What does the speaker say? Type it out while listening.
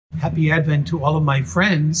Happy Advent to all of my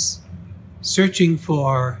friends. Searching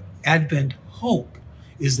for Advent hope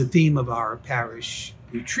is the theme of our parish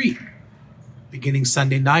retreat. Beginning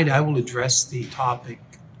Sunday night, I will address the topic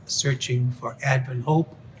searching for Advent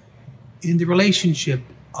hope in the relationship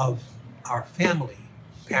of our family,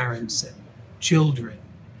 parents and children.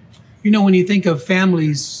 You know, when you think of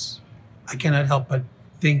families, I cannot help but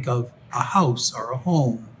think of a house or a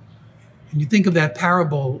home. And you think of that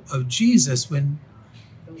parable of Jesus when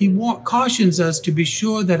he cautions us to be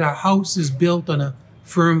sure that our house is built on a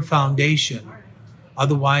firm foundation.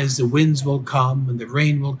 Otherwise, the winds will come and the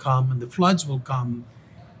rain will come and the floods will come.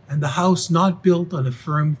 And the house not built on a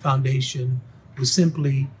firm foundation will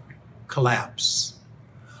simply collapse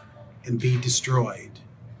and be destroyed.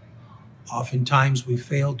 Oftentimes, we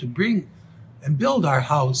fail to bring and build our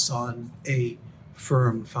house on a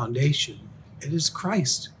firm foundation. It is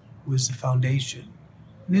Christ who is the foundation.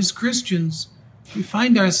 And as Christians, we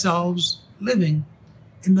find ourselves living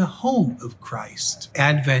in the home of Christ.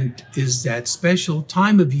 Advent is that special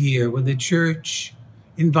time of year when the church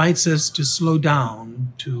invites us to slow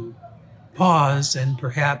down, to pause, and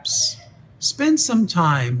perhaps spend some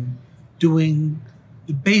time doing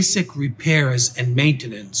the basic repairs and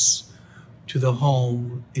maintenance to the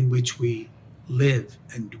home in which we live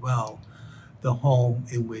and dwell, the home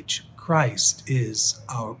in which Christ is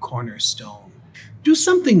our cornerstone. Do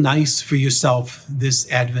something nice for yourself this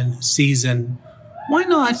Advent season. Why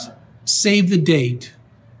not save the date,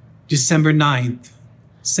 December 9th,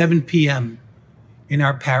 7 p.m. in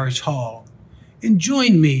our parish hall, and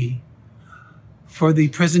join me for the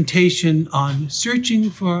presentation on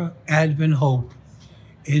searching for Advent hope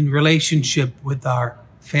in relationship with our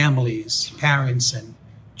families, parents, and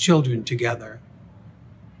children together.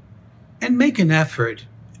 And make an effort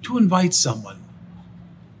to invite someone,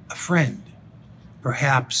 a friend,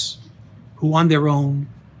 perhaps, who on their own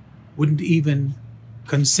wouldn't even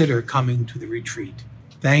consider coming to the retreat.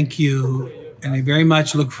 Thank you, and I very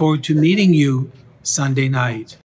much look forward to meeting you Sunday night.